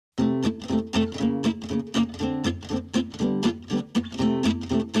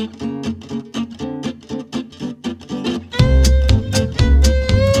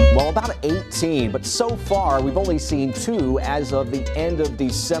14, but so far we've only seen 2 as of the end of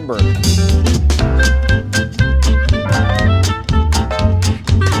December.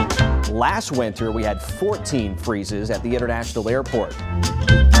 Last winter, we had 14 freezes at the International Airport.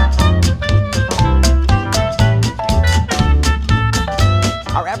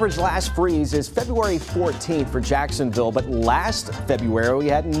 Our average last freeze is February 14th for Jacksonville, but last February we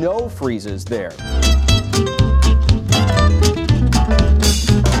had no freezes there.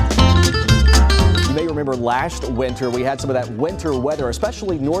 You may remember last winter we had some of that winter weather,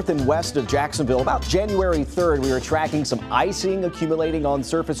 especially north and west of Jacksonville. About January 3rd, we were tracking some icing accumulating on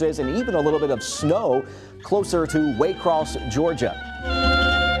surfaces and even a little bit of snow closer to Waycross, Georgia.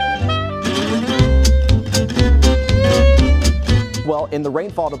 Well, in the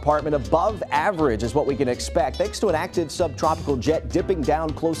rainfall department, above average is what we can expect, thanks to an active subtropical jet dipping down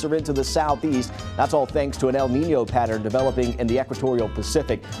closer into the southeast. That's all thanks to an El Nino pattern developing in the equatorial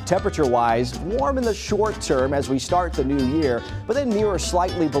Pacific. Temperature-wise, warm in the short term as we start the new year, but then near or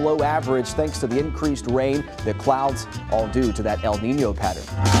slightly below average thanks to the increased rain, the clouds, all due to that El Nino pattern.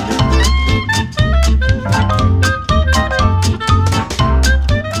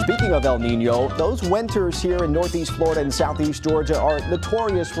 Speaking of El Nino, those winters here in northeast Florida and southeast Georgia are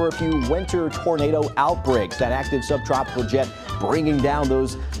notorious for a few winter tornado outbreaks. That active subtropical jet bringing down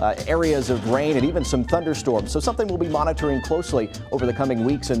those areas of rain and even some thunderstorms. So something we'll be monitoring closely over the coming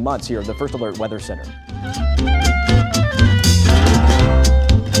weeks and months here at the First Alert Weather Center.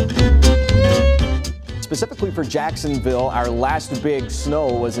 Specifically for Jacksonville, our last big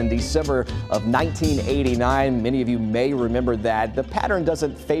snow was in December of 1989. Many of you may remember that. The pattern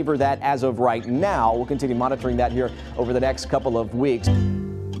doesn't favor that as of right now. We'll continue monitoring that here over the next couple of weeks.